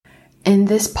In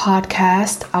this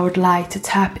podcast, I would like to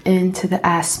tap into the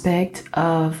aspect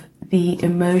of the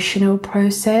emotional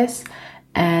process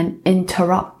and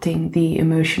interrupting the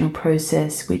emotional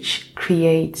process, which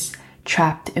creates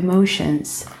trapped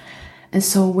emotions. And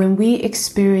so when we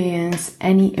experience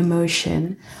any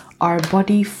emotion, our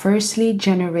body firstly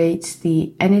generates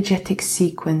the energetic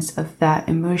sequence of that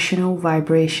emotional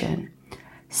vibration.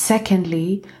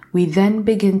 Secondly, we then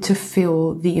begin to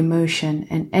feel the emotion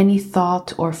and any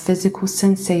thought or physical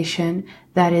sensation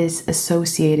that is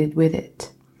associated with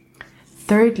it.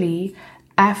 Thirdly,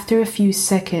 after a few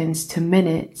seconds to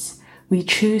minutes, we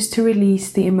choose to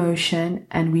release the emotion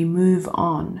and we move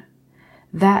on.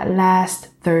 That last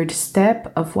third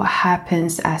step of what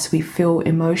happens as we feel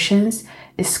emotions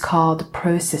is called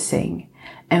processing.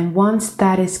 And once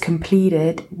that is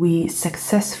completed, we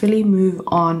successfully move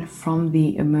on from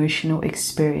the emotional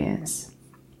experience.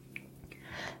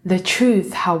 The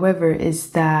truth, however,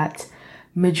 is that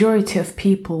majority of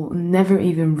people never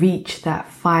even reach that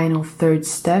final third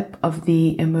step of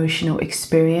the emotional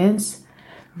experience.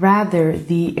 Rather,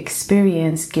 the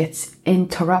experience gets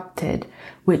interrupted,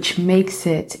 which makes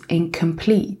it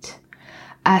incomplete.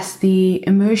 As the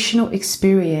emotional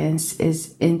experience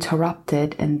is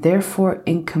interrupted and therefore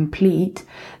incomplete,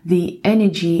 the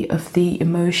energy of the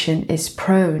emotion is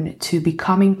prone to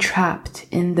becoming trapped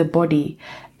in the body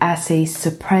as a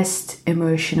suppressed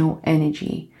emotional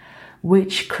energy,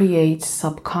 which creates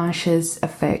subconscious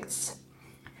effects.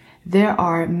 There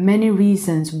are many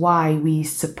reasons why we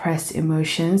suppress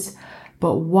emotions,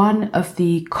 but one of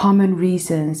the common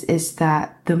reasons is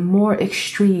that the more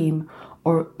extreme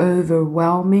or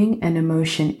overwhelming an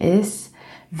emotion is,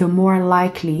 the more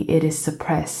likely it is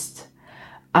suppressed.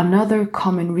 Another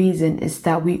common reason is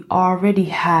that we already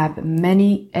have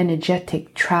many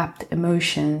energetic trapped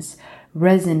emotions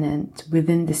resonant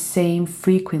within the same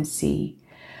frequency,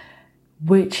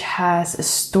 which has a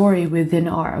story within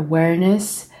our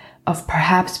awareness of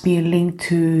perhaps being linked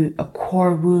to a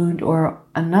core wound or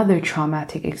another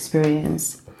traumatic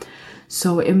experience.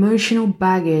 So emotional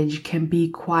baggage can be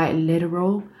quite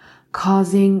literal,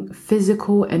 causing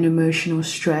physical and emotional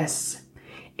stress.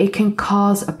 It can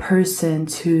cause a person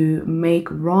to make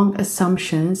wrong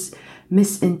assumptions,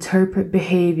 misinterpret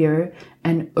behavior,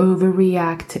 and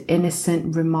overreact to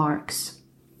innocent remarks.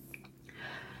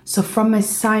 So from a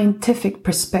scientific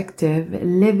perspective,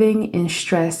 living in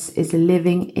stress is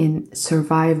living in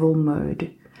survival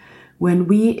mode. When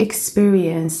we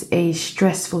experience a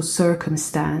stressful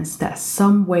circumstance that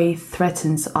some way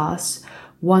threatens us,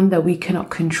 one that we cannot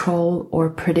control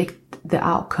or predict the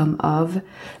outcome of,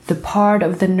 the part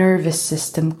of the nervous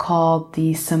system called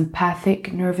the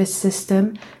sympathetic nervous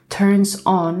system turns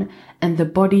on and the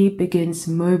body begins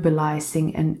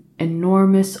mobilizing an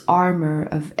enormous armor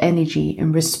of energy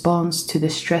in response to the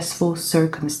stressful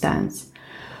circumstance.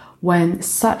 When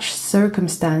such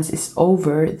circumstance is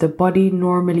over, the body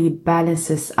normally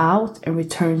balances out and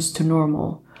returns to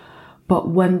normal. But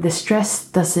when the stress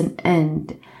doesn't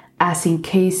end, as in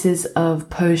cases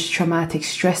of post-traumatic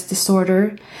stress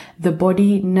disorder, the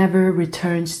body never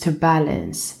returns to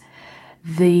balance.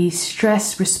 The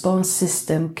stress response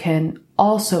system can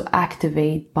also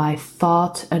activate by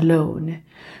thought alone.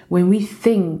 When we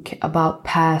think about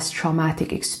past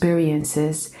traumatic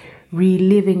experiences,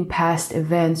 reliving past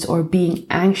events, or being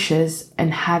anxious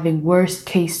and having worst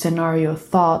case scenario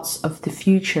thoughts of the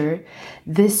future,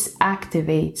 this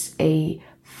activates a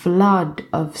flood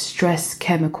of stress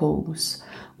chemicals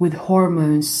with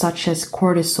hormones such as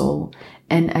cortisol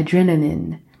and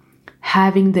adrenaline,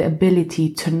 having the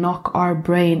ability to knock our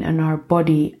brain and our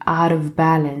body out of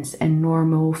balance and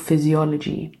normal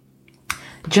physiology.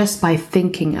 Just by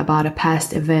thinking about a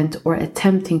past event or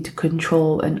attempting to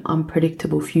control an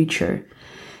unpredictable future.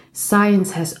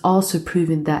 Science has also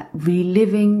proven that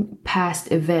reliving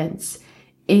past events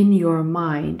in your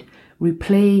mind,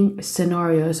 replaying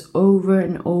scenarios over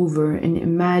and over and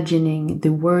imagining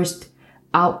the worst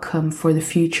outcome for the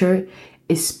future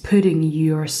is putting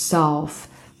yourself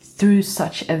through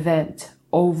such event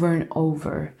over and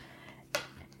over.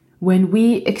 When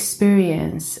we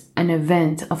experience an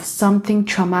event of something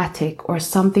traumatic or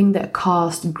something that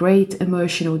caused great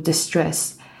emotional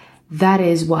distress, that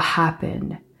is what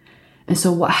happened. And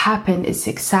so what happened is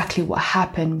exactly what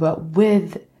happened, but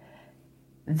with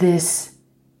this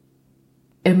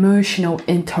emotional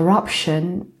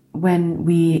interruption, when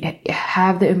we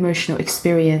have the emotional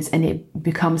experience and it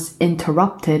becomes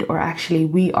interrupted, or actually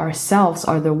we ourselves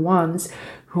are the ones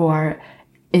who are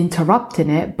interrupting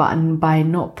it, but by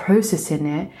not processing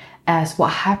it, as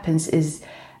what happens is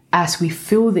as we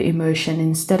feel the emotion,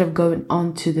 instead of going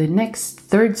on to the next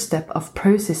third step of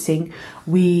processing,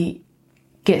 we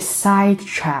get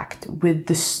sidetracked with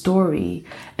the story.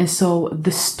 And so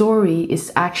the story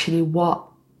is actually what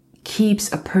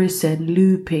keeps a person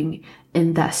looping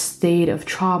in that state of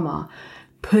trauma,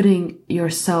 putting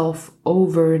yourself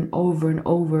over and over and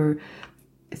over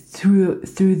through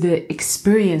the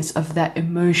experience of that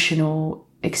emotional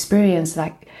experience,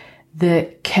 like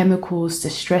the chemicals, the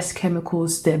stress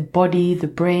chemicals, the body, the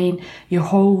brain, your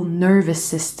whole nervous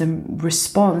system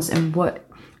responds. And what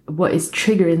is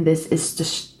triggering this is the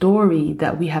story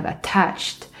that we have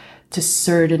attached to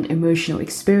certain emotional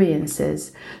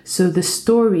experiences. So the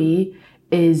story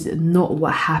is not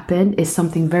what happened, is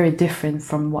something very different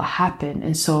from what happened.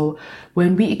 And so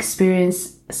when we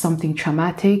experience something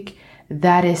traumatic,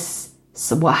 that is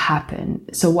what happened.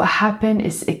 So what happened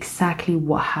is exactly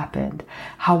what happened.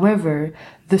 However,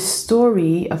 the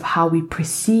story of how we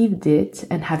perceived it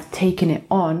and have taken it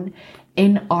on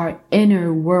in our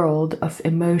inner world of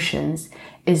emotions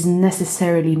is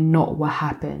necessarily not what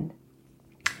happened.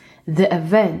 The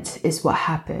event is what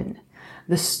happened.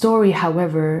 The story,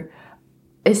 however,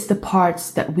 is the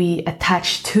parts that we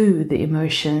attach to the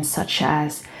emotions, such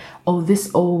as, oh, this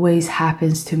always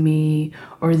happens to me,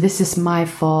 or this is my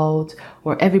fault,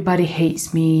 or everybody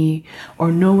hates me,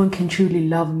 or no one can truly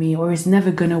love me, or it's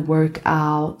never gonna work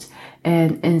out.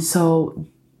 And so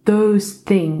those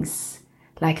things,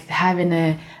 like having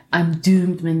a I'm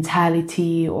doomed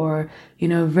mentality, or,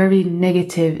 very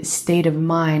negative state of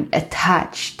mind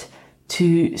attached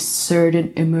to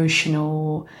certain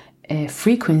emotional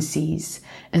frequencies.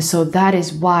 And so that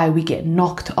is why we get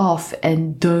knocked off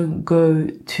and don't go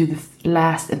to the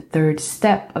last and third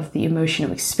step of the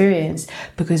emotional experience,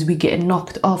 because we get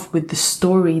knocked off with the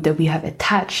story that we have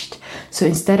attached. So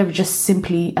instead of just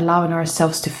simply allowing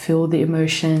ourselves to feel the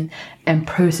emotion and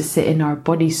process it in our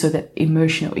body so that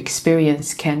emotional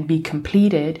experience can be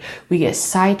completed, we get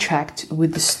sidetracked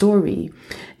with the story.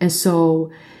 And so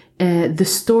the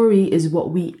story is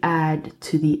what we add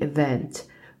to the event.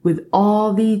 With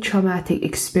all the traumatic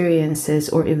experiences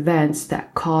or events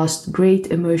that caused great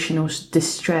emotional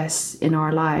distress in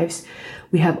our lives,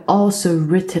 we have also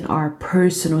written our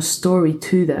personal story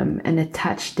to them and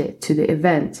attached it to the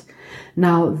event.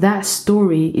 Now, that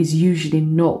story is usually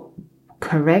not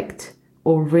correct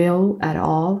or real at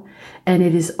all, and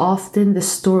it is often the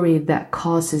story that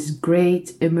causes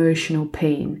great emotional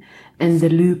pain and the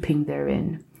looping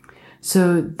therein.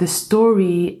 So the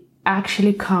story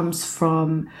actually comes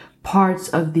from parts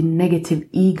of the negative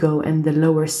ego and the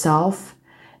lower self,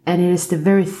 and it is the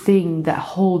very thing that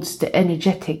holds the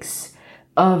energetics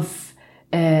of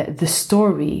the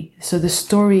story. So the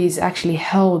story is actually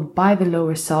held by the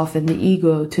lower self and the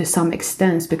ego to some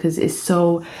extent, because it's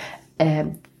so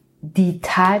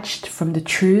detached from the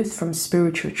truth, from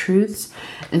spiritual truths.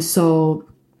 And so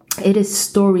it is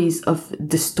stories of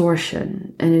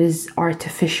distortion, and it is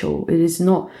artificial. It is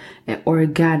not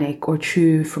organic or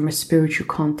true from a spiritual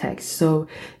context. So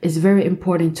it's very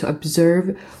important to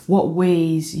observe what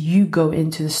ways you go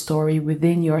into the story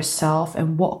within yourself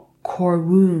and what core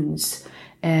wounds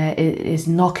is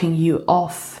knocking you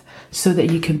off, so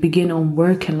that you can begin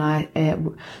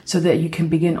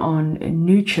on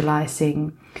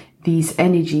neutralizing these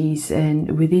energies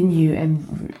and within you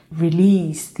and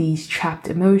release these trapped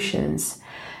emotions.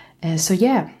 And so,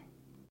 yeah.